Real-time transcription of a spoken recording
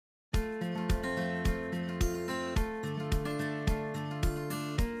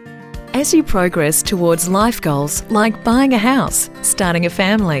As you progress towards life goals like buying a house, starting a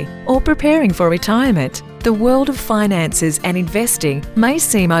family, or preparing for retirement, the world of finances and investing may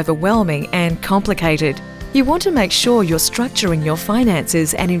seem overwhelming and complicated. You want to make sure you're structuring your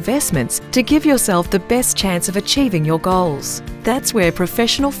finances and investments to give yourself the best chance of achieving your goals. That's where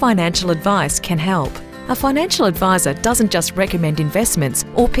professional financial advice can help. A financial advisor doesn't just recommend investments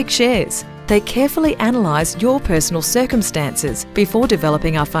or pick shares. They carefully analyse your personal circumstances before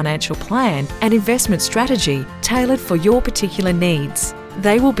developing a financial plan and investment strategy tailored for your particular needs.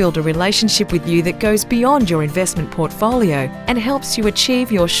 They will build a relationship with you that goes beyond your investment portfolio and helps you achieve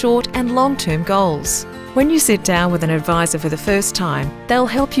your short and long-term goals. When you sit down with an advisor for the first time, they'll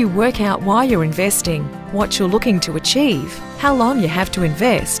help you work out why you're investing, what you're looking to achieve, how long you have to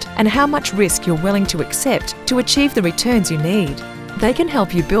invest, and how much risk you're willing to accept to achieve the returns you need. They can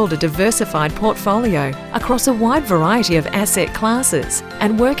help you build a diversified portfolio across a wide variety of asset classes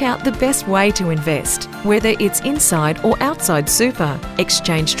and work out the best way to invest, whether it's inside or outside super,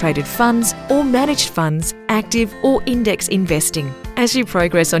 exchange-traded funds or managed funds, active or index investing. As you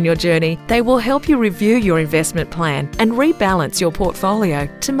progress on your journey, they will help you review your investment plan and rebalance your portfolio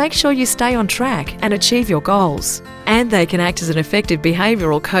to make sure you stay on track and achieve your goals. And they can act as an effective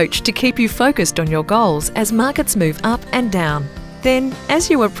behavioural coach to keep you focused on your goals as markets move up and down. Then, as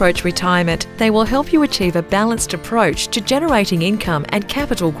you approach retirement, they will help you achieve a balanced approach to generating income and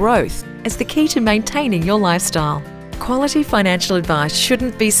capital growth as the key to maintaining your lifestyle. Quality financial advice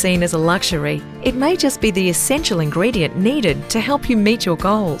shouldn't be seen as a luxury. It may just be the essential ingredient needed to help you meet your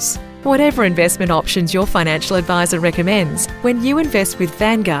goals. Whatever investment options your financial advisor recommends, when you invest with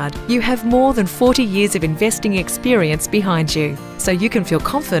Vanguard, you have more than 40 years of investing experience behind you, so you can feel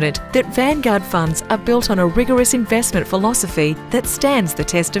confident that Vanguard funds are built on a rigorous investment philosophy that stands the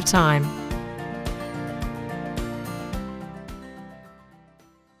test of time.